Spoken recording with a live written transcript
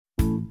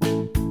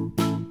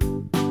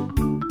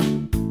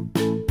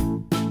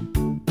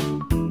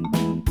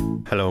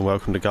Hello and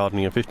welcome to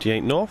Gardening at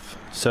 58 North.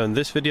 So in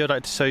this video I'd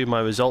like to show you my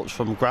results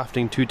from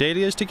grafting two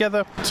dahlias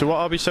together. So what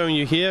I'll be showing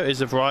you here is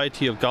a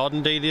variety of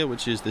garden dahlia,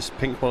 which is this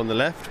pink one on the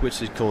left,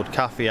 which is called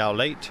Café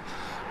lait.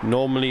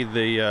 Normally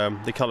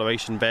the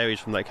coloration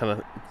varies from that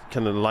kind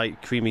of light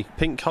creamy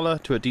pink colour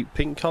to a deep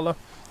pink colour.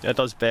 It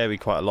does vary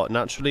quite a lot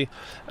naturally,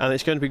 and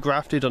it's going to be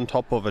grafted on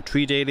top of a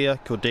tree dahlia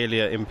called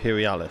Dahlia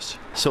imperialis.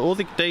 So all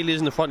the dahlias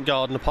in the front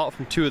garden, apart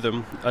from two of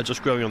them, are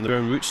just growing on their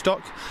own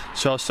rootstock.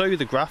 So I'll show you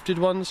the grafted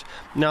ones.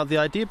 Now the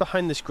idea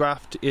behind this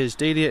graft is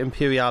Dahlia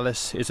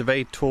imperialis is a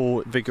very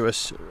tall,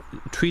 vigorous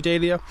tree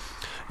dahlia.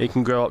 It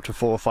can grow up to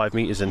 4 or 5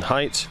 meters in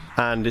height,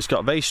 and it's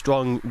got a very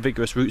strong,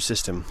 vigorous root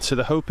system. So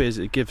the hope is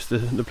it gives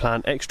the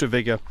plant extra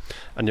vigor,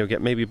 and you'll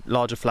get maybe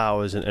larger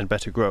flowers and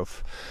better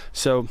growth.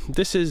 So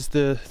this is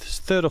the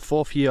third or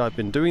fourth year I've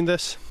been doing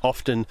this.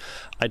 Often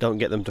I don't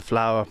get them to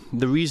flower.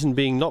 The reason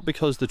being not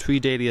because the tree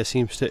dahlia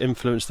seems to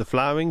influence the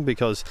flowering,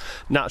 because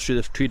naturally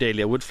the tree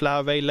dahlia would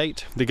flower very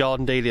late. The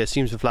garden dahlia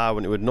seems to flower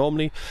when it would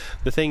normally.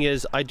 The thing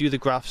is, I do the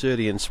grafts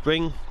early in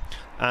spring,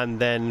 and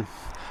then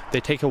they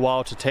take a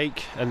while to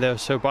take, and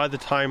so by the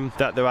time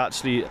that they're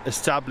actually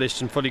established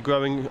and fully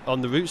growing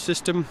on the root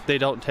system, they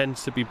don't tend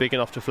to be big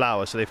enough to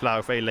flower, so they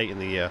flower very late in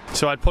the year.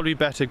 So I'd probably be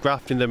better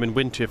grafting them in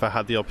winter if I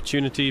had the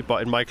opportunity,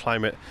 but in my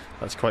climate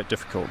that's quite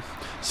difficult.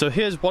 So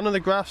here's one of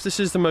the grafts. This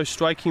is the most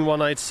striking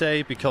one, I'd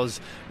say,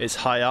 because it's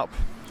high up.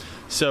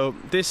 So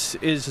this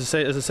is,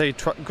 as I say,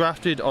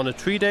 grafted on a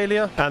tree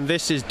dahlia, and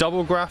this is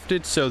double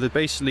grafted, so that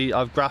basically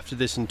I've grafted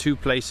this in two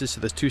places, so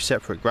there's two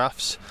separate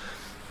grafts.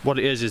 What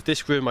it is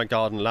this grew in my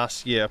garden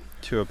last year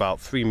to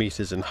about 3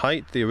 meters in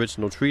height. The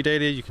original tree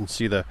dahlia, you can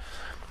see the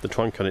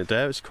trunk on it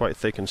there. It's quite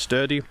thick and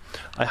sturdy.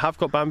 I have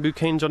got bamboo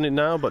canes on it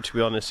now, but to be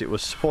honest, it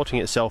was supporting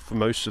itself for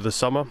most of the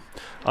summer.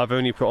 I've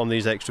only put on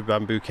these extra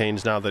bamboo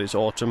canes now that it's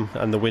autumn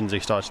and the winds are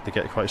starting to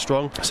get quite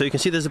strong. So you can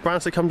see there's a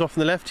branch that comes off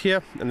on the left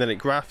here, and then it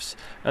grafts,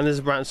 and there's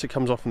a branch that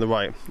comes off on the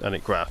right and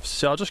it grafts.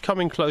 So I'll just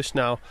come in close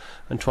now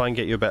and try and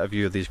get you a better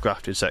view of these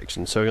grafted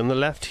sections. So on the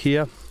left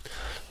here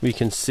we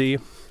can see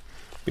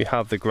we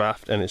have the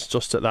graft, and it's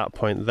just at that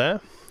point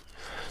there,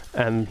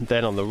 and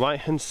then on the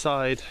right hand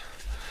side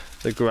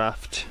the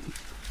graft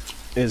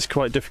is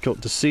quite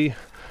difficult to see,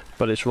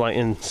 but it's right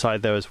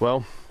inside there as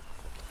well.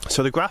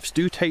 So the grafts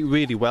do take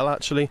really well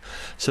actually.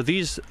 So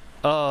these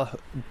are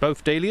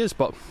both dahlias,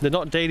 but they're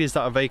not dahlias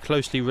that are very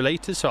closely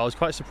related, so I was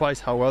quite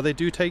surprised how well they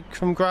do take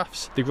from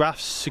grafts. The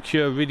grafts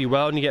secure really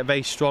well, and you get a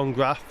very strong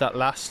graft that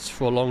lasts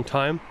for a long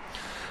time.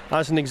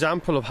 As an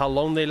example of how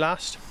long they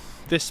last,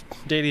 this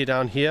dahlia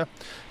down here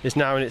is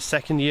now in its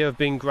second year of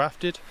being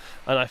grafted,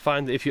 and I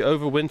find that if you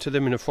overwinter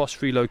them in a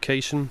frost-free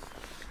location,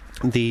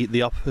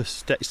 the upper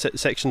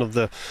section of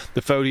the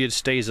foliage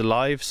stays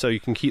alive, so you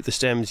can keep the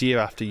stems year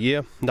after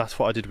year. And that's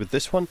what I did with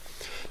this one.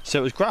 So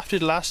it was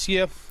grafted last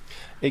year.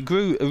 It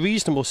grew a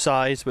reasonable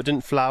size but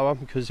didn't flower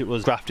because it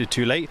was grafted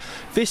too late.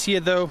 This year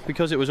though,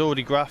 because it was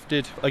already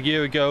grafted a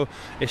year ago,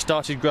 it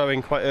started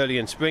growing quite early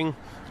in spring,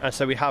 and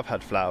so we have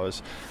had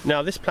flowers.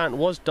 Now this plant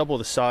was double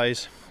the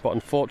size, but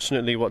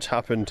unfortunately what's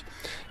happened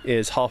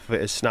is half of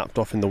it has snapped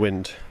off in the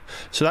wind.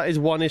 So that is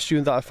one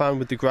issue that I found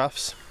with the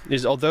grafts,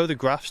 is although the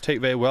grafts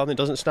take very well and it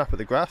doesn't snap at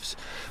the grafts,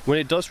 when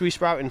it does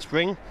resprout in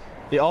spring,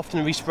 it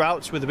often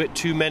resprouts with a bit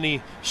too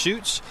many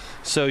shoots.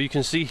 So you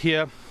can see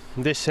here,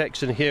 this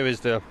section here is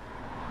the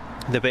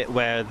bit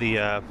where the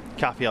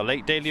Café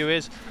lait dahlia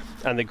is,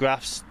 and the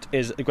graft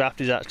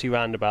is actually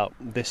around about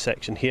this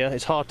section here.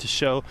 It's hard to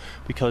show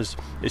because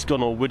it's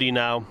gone all woody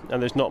now,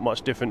 and there's not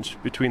much difference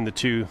between the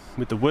two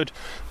with the wood,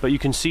 but you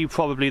can see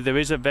probably there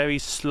is a very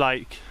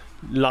slight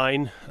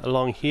line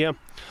along here,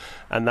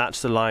 and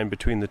that's the line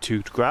between the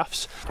two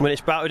grafts. When it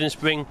sprouted in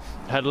spring,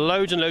 it had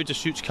loads and loads of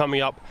shoots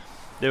coming up.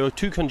 They were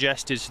too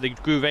congested, so they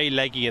grew very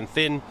leggy and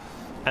thin,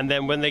 and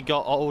then when they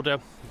got older,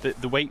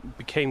 the weight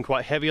became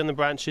quite heavy on the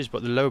branches,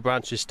 but the lower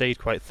branches stayed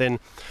quite thin,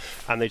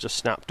 and they just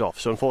snapped off.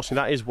 So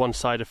unfortunately that is one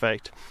side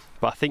effect,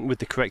 but I think with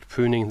the correct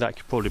pruning that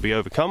could probably be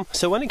overcome.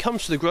 So when it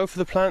comes to the growth of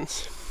the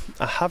plants,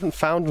 I haven't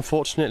found,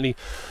 unfortunately,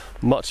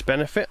 much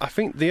benefit. I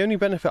think the only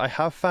benefit I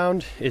have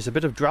found is a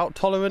bit of drought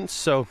tolerance.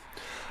 So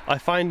I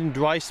find in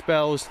dry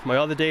spells my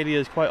other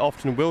dahlias quite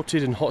often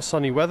wilted in hot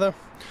sunny weather.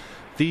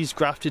 These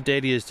grafted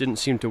dahlias didn't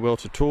seem to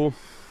wilt at all.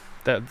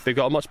 They've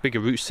got a much bigger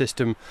root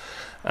system,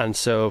 and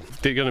so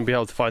they're going to be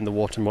able to find the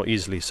water more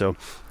easily. So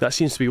that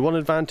seems to be one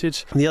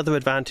advantage. The other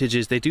advantage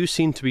is they do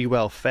seem to be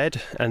well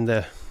fed, and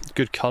they're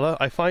good colour.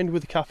 I find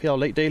with the Café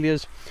lait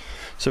dahlias,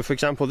 so for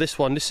example this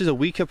is a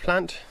weaker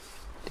plant,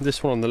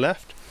 this one on the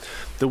left.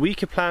 The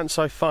weaker plants,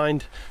 I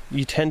find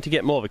you tend to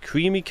get more of a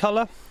creamy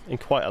colour and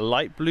quite a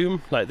light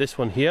bloom, like this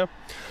one here.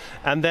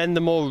 And then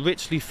the more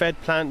richly fed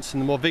plants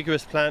and the more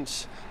vigorous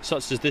plants,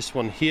 such as this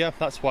one here,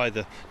 that's why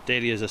the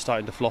dahlias are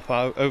starting to flop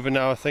out over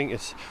now. I think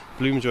its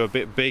blooms are a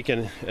bit big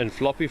and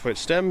floppy for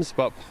its stems,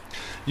 but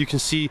you can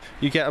see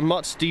you get a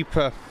much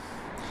deeper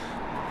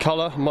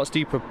colour, much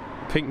deeper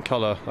pink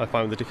colour, I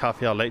find, with the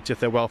Café lait if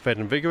they're well fed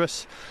and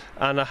vigorous.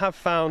 And I have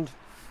found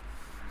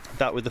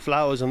that with the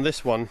flowers on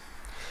this one,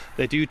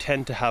 they do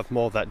tend to have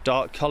more of that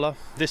dark colour.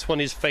 This one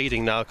is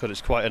fading now because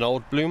it's quite an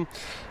old bloom,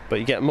 but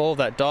you get more of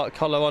that dark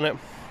colour on it,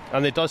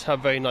 and it does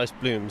have very nice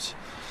blooms.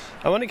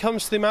 And when it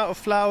comes to the amount of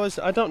flowers,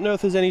 I don't know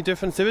if there's any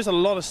difference. There is a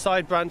lot of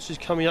side branches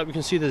coming up. You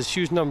can see there's a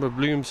huge number of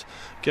blooms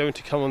going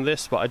to come on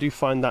this, but I do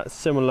find that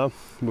similar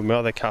with my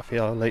other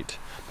Café late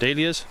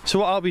Dahlias. So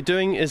what I'll be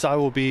doing is I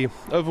will be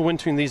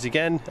overwintering these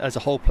again as a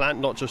whole plant,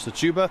 not just a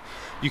tuber.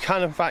 You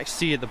can in fact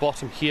see at the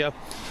bottom here,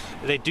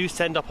 they do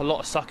send up a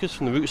lot of suckers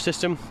from the root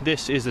system.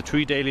 This is the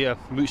tree dahlia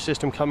root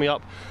system coming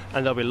up,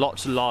 and there'll be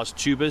lots of large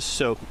tubers,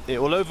 so it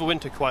will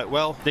overwinter quite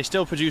well. They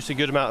still produce a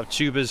good amount of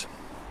tubers.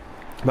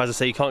 As I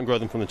say, you can't grow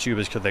them from the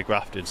tubers because they're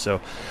grafted,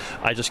 so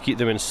I just keep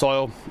them in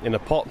soil in a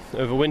pot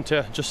over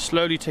winter, just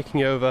slowly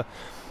ticking over,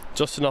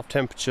 just enough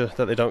temperature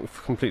that they don't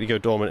completely go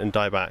dormant and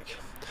die back.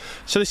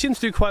 So they seem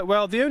to do quite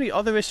well. The only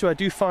other issue I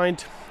do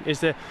find is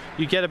that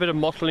you get a bit of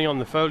mottling on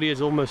the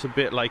foliage, almost a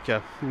bit like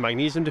a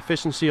magnesium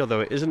deficiency, although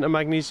it isn't a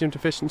magnesium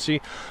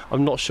deficiency.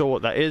 I'm not sure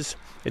what that is.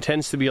 It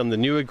tends to be on the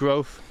newer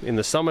growth in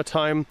the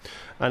summertime,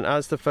 and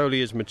as the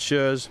foliage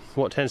matures,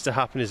 what tends to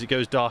happen is it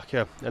goes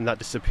darker and that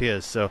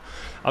disappears. So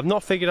I've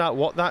not figured out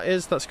what that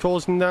is that's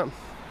causing that.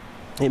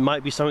 It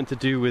might be something to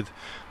do with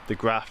the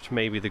graft.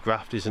 Maybe the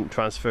graft isn't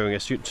transferring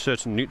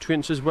certain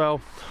nutrients as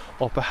well,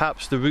 or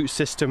perhaps the root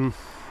system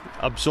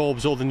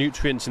absorbs all the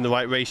nutrients in the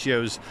right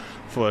ratios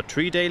for a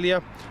tree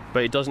dahlia,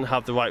 but it doesn't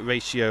have the right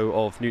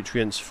ratio of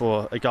nutrients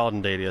for a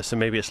garden dahlia, so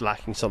maybe it's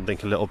lacking something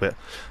a little bit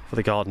for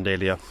the garden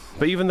dahlia.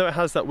 But even though it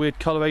has that weird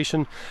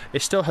coloration,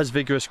 it still has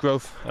vigorous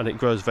growth and it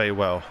grows very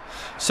well.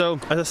 So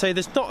as I say,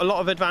 there's not a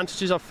lot of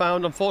advantages I've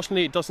found.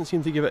 Unfortunately, it doesn't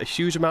seem to give it a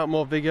huge amount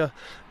more vigor,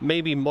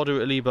 maybe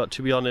moderately, but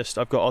to be honest,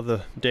 I've got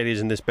other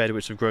dahlias in this bed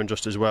which have grown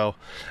just as well,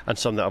 and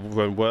some that have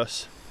grown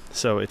worse,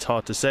 so it's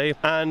hard to say.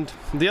 And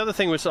the other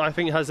thing which I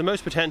think has the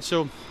most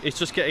potential is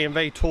just getting a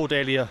very tall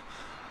dahlia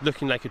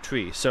looking like a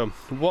tree. So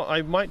what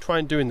I might try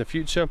and do in the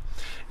future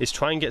is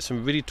try and get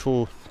some really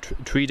tall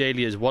tree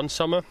dahlias one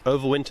summer,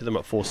 overwinter them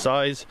at full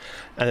size,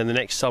 and then the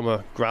next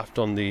summer graft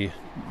on the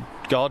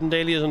garden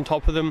dahlias on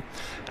top of them,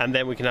 and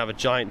then we can have a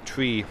giant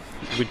tree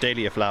with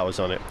dahlia flowers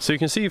on it. So you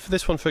can see for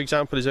this one, for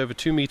example, is over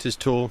 2 meters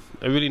tall,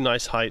 a really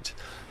nice height.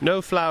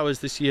 No flowers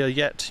this year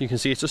yet. You can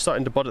see it's just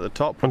starting to bud at the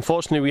top.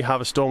 Unfortunately, we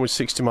have a storm with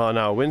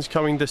 60-mile-an-hour winds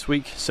coming this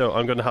week, so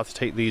I'm going to have to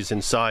take these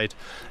inside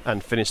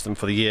and finish them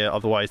for the year,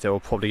 otherwise they will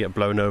probably get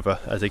blown over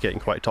as they're getting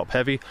quite top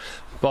heavy.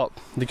 But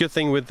the good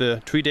thing with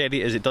the tree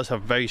dahlia is it does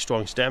have very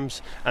strong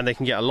stems, and they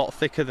can get a lot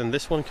thicker than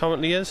this one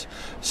currently is,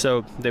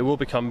 so they will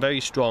become very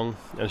strong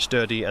and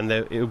sturdy, and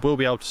it will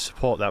be able to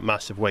support that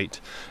massive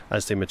weight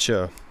as they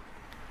mature.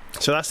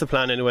 So that's the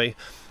plan anyway.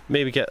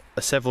 Maybe get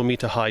a several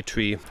meter high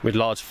tree with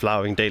large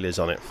flowering dahlias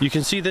on it. You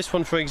can see this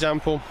one, for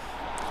example,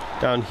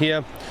 down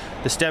here.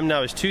 The stem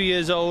now is 2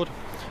 years old.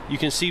 You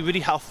can see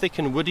really how thick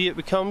and woody it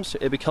becomes.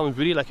 It becomes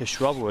really like a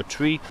shrub or a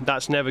tree.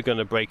 That's never going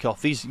to break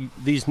off. These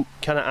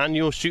kind of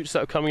annual shoots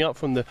that are coming up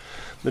from the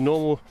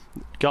normal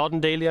garden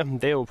dahlia,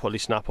 they will probably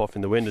snap off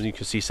in the wind, and you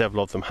can see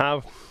several of them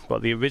have.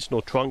 But the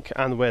original trunk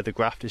and where the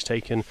graft is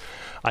taken,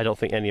 I don't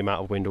think any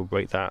amount of wind will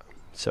break that.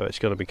 So it's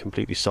going to be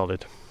completely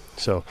solid.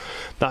 So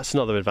that's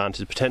another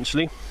advantage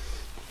potentially,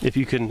 if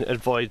you can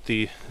avoid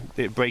it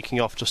breaking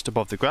off just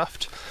above the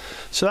graft.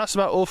 So that's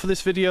about all for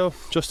this video,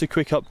 just a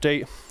quick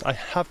update. I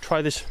have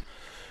tried this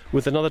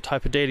with another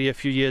type of dahlia a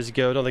few years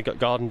ago, another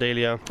garden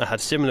dahlia. I had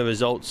similar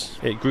results.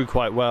 It grew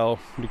quite well,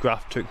 the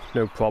graft took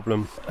no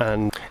problem,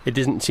 and it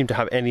didn't seem to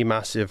have any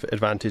massive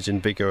advantage in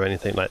vigor or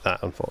anything like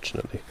that,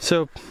 unfortunately.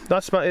 So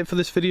that's about it for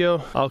this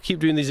video. I'll keep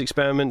doing these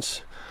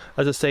experiments.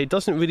 As I say, it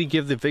doesn't really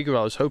give the vigor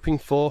I was hoping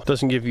for. It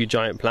doesn't give you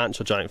giant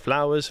plants or giant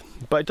flowers,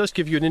 but it does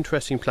give you an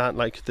interesting plant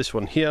like this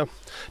one here.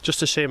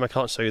 Just a shame I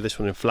can't show you this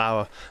one in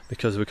flower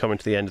because we're coming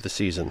to the end of the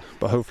season,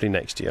 but hopefully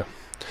next year.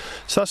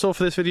 So that's all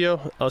for this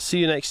video. I'll see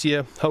you next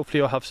year.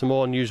 Hopefully I'll have some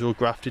more unusual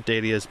grafted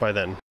dahlias by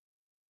then.